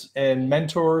interpreters and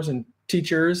mentors and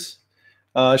teachers.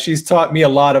 She's taught me a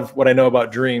lot of what I know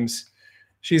about dreams.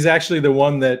 She's actually the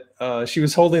one that she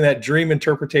was holding that dream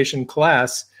interpretation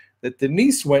class that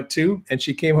Denise went to, and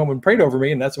she came home and prayed over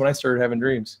me, and that's when I started having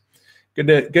dreams.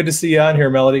 Good to see you on here,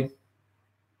 Melody.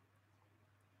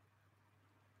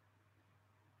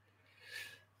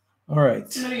 All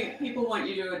right. So many people want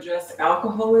you to address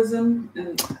alcoholism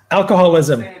and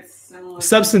alcoholism,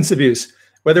 substance to abuse,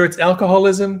 whether it's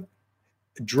alcoholism,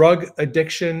 drug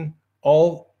addiction,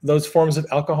 all those forms of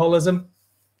alcoholism,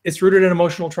 it's rooted in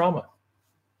emotional trauma.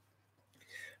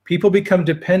 People become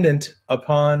dependent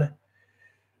upon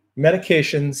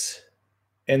medications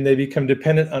and they become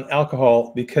dependent on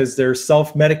alcohol because they're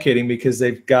self-medicating because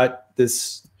they've got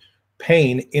this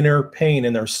pain, inner pain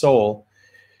in their soul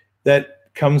that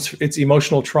comes, it's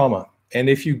emotional trauma. And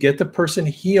if you get the person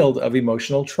healed of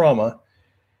emotional trauma,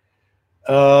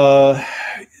 the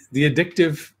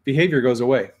addictive behavior goes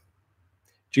away.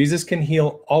 Jesus can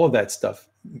heal all of that stuff.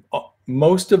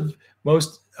 Most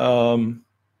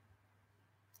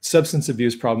substance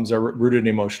abuse problems are rooted in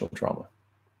emotional trauma.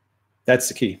 That's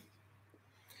the key.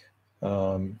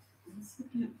 All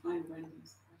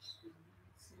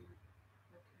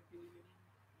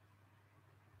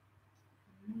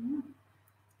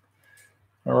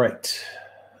right.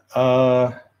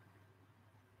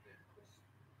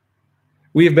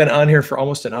 We have been on here for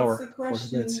almost an hour.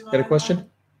 40 minutes. Got a question?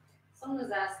 Someone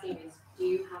was asking, do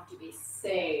you have to be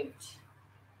saved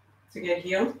get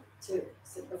healed?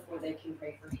 Before they can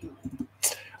pray for healing?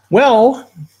 Well,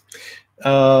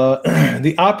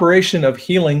 the operation of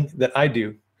healing that I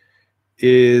do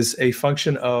is a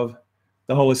function of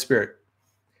the Holy Spirit.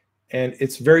 And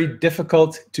it's very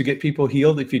difficult to get people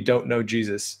healed if you don't know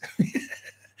Jesus.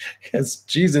 Because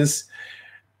Jesus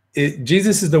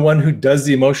is the one who does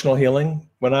the emotional healing.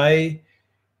 When I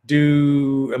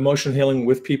do emotional healing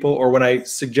with people, or when I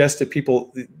suggest to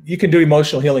people, you can do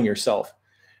emotional healing yourself.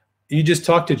 You just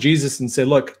talk to Jesus and say,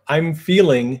 look, I'm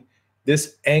feeling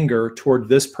this anger toward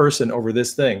this person over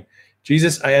this thing.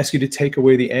 Jesus, I ask you to take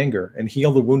away the anger and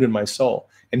heal the wound in my soul.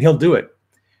 And he'll do it.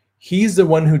 He's the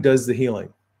one who does the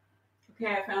healing.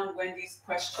 Okay, I found Wendy's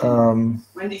question.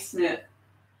 Wendy Smith.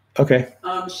 Okay.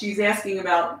 She's asking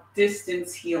about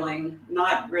distance healing,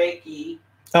 not Reiki.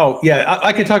 Oh, yeah,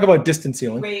 I can talk about distance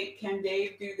healing. Wait, can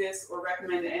Dave do this or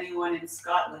recommend to anyone in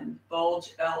Scotland?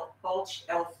 Bulge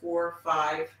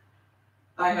L4-5.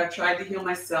 I have tried to heal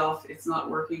myself. It's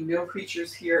not working. No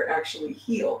creatures here actually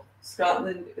heal.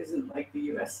 Scotland isn't like the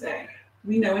USA. Do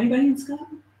we know anybody in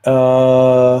Scotland?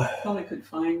 Probably could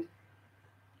find.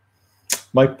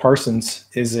 Mike Parsons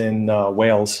is in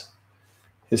Wales.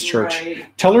 his church.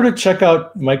 Right. Tell her to check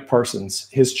out Mike Parsons,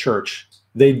 his church.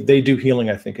 They do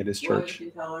healing, I think, at his Well, church. you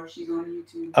can tell her she's on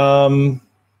YouTube.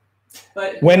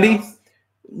 But who Wendy, else?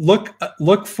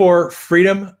 look for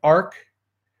Freedom Arc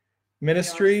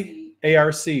Ministry,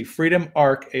 ARC, Freedom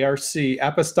Arc, ARC,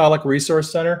 Apostolic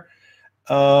Resource Center.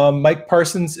 Mike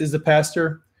Parsons is the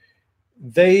pastor.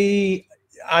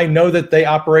 I know that they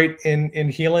operate in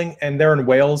healing, and they're in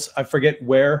Wales. I forget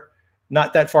where.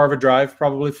 Not that far of a drive,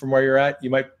 probably from where you're at. You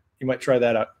might try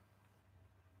that out.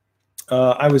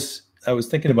 I was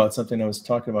thinking about something I was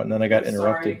talking about, and then I got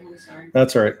interrupted. I'm sorry.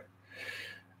 That's all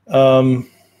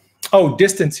right.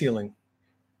 Distance healing.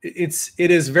 It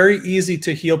is very easy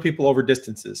to heal people over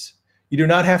distances. You do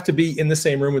not have to be in the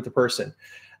same room with the person.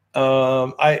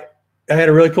 I had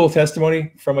a really cool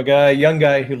testimony from a young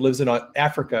guy who lives in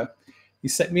Africa. He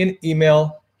sent me an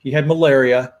email. He had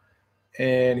malaria,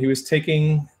 and he was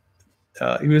starting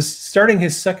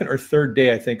his second or third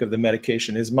day, I think, of the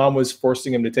medication. His mom was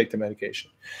forcing him to take the medication.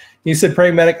 He said,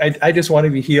 "Pray, medic, I just want to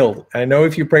be healed. I know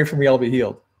if you pray for me, I'll be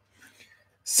healed."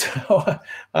 So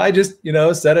I just,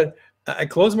 said it. I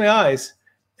closed my eyes,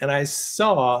 and I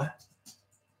saw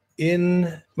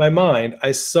in my mind,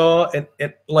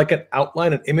 like an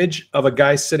outline, an image of a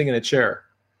guy sitting in a chair,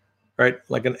 right?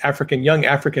 Like an young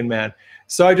African man.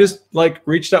 So I just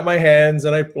reached out my hands,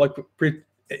 and I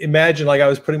imagined I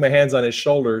was putting my hands on his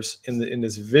shoulders in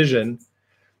this vision,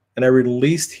 and I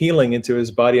released healing into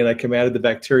his body, and I commanded the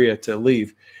bacteria to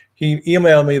leave. He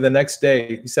emailed me the next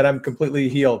day. He said, "I'm completely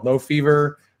healed. No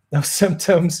fever, no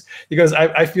symptoms." He goes,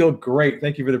 I feel great.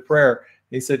 Thank you for the prayer.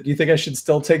 He said, "Do you think I should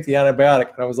still take the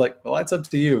antibiotic?" And I was like, "Well, that's up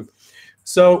to you."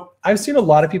 So I've seen a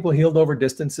lot of people healed over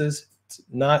distances.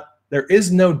 There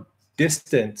is no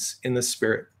distance in the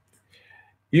spirit.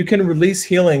 You can release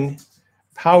healing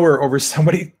power over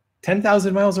somebody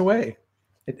 10,000 miles away.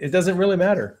 It doesn't really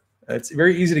matter. It's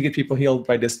very easy to get people healed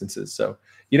by distances. So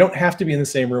you don't have to be in the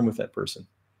same room with that person.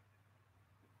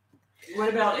 What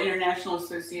about International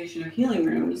Association of Healing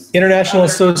Rooms? International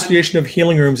Association of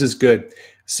Healing Rooms is good.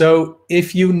 So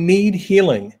if you need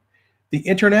healing, the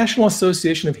International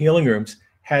Association of Healing Rooms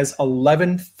has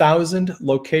 11,000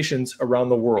 locations around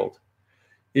the world.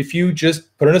 If you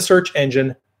just put in a search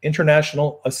engine,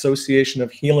 International Association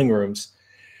of Healing Rooms,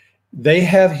 they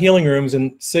have healing rooms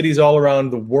in cities all around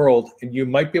the world, and you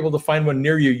might be able to find one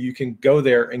near you. You can go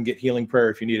there and get healing prayer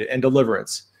if you need it, and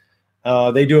deliverance.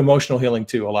 They do emotional healing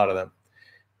too, a lot of them.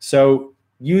 So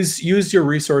use your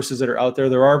resources that are out there.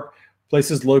 There are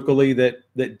places locally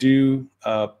that do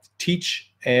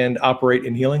teach and operate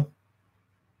in healing.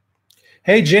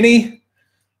 Hey, Jenny.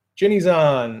 Jenny's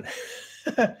on.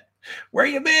 Where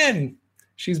you been?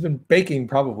 She's been baking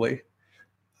probably.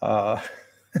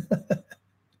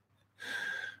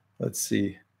 Let's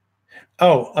see.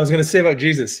 Oh, I was going to say about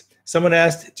Jesus. Someone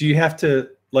asked, do you have to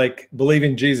believe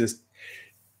in Jesus?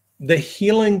 The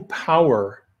healing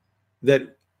power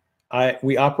that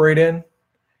we operate in,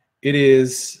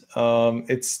 it's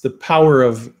the power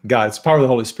of God. It's the power of the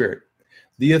Holy Spirit.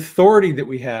 The authority that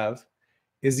we have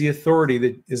is the authority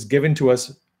that is given to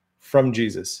us from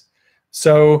Jesus.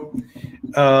 So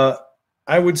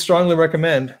I would strongly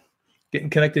recommend getting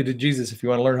connected to Jesus if you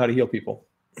want to learn how to heal people.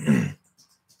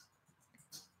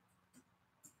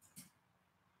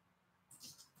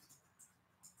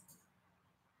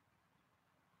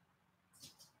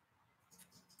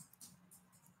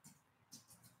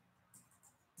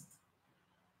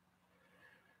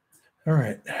 All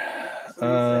right.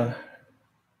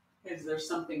 Is there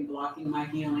something blocking my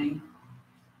healing?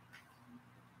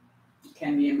 It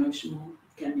can be emotional,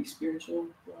 it can be spiritual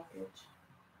blockage.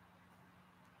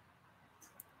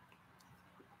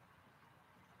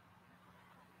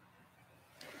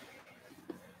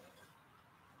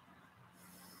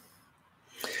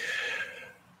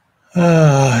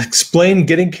 Explain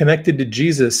getting connected to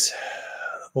Jesus.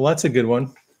 Well, that's a good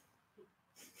one.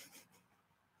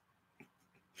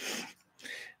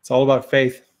 It's all about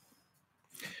faith.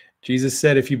 Jesus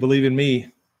said, if you believe in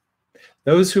me,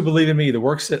 those who believe in me, the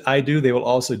works that I do, they will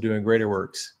also do in greater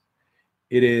works.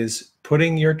 It is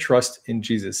putting your trust in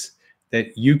Jesus,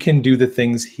 that you can do the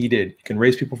things he did. You can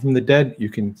raise people from the dead. You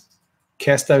can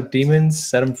cast out demons,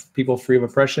 set people free of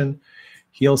oppression,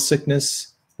 heal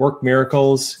sickness, work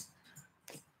miracles.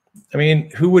 I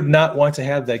mean, who would not want to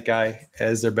have that guy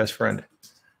as their best friend?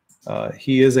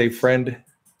 He is a friend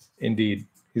indeed.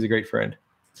 He's a great friend.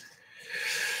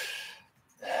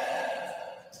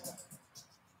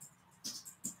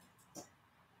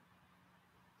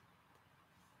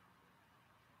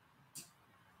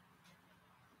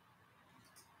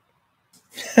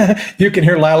 You can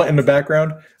hear Lila in the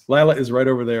background. Lila is right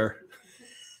over there.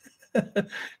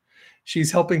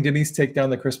 She's helping Denise take down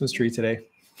the Christmas tree today,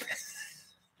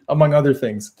 among other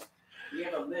things. We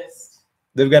have a list.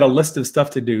 They've got a list of stuff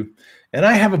to do. And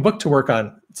I have a book to work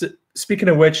on. Speaking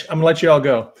of which, I'm going to let you all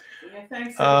go. Yeah,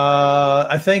 thanks.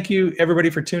 I thank you, everybody,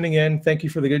 for tuning in. Thank you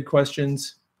for the good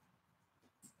questions.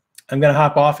 I'm going to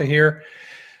hop off of here.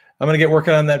 I'm going to get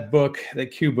working on that book,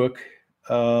 that Q book.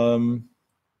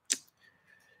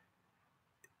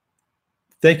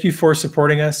 Thank you for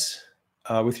supporting us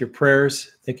with your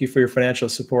prayers. Thank you for your financial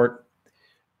support.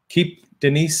 Keep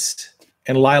Denise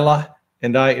and Lila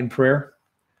and I in prayer.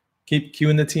 Keep Q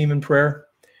and the team in prayer.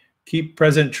 Keep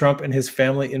President Trump and his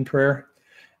family in prayer.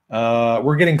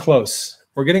 We're getting close.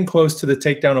 We're getting close to the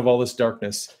takedown of all this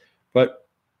darkness. But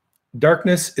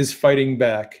darkness is fighting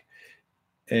back.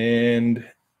 And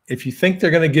if you think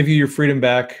they're going to give you your freedom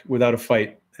back without a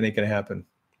fight, it ain't going to happen.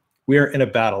 We are in a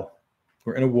battle.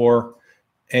 We're in a war.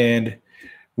 And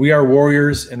we are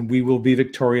warriors, and we will be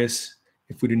victorious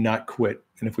if we do not quit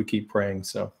and if we keep praying.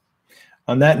 So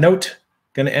on that note,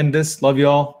 going to end this. Love you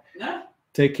all. No.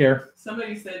 Take care.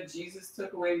 Somebody said Jesus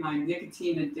took away my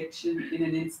nicotine addiction in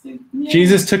an instant. Yay.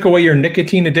 Jesus took away your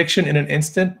nicotine addiction in an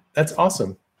instant. That's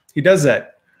awesome. He does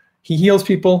that. He heals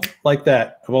people like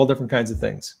that of all different kinds of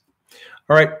things.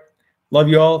 All right. Love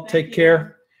you all. Take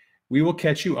care. We will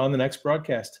catch you on the next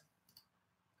broadcast.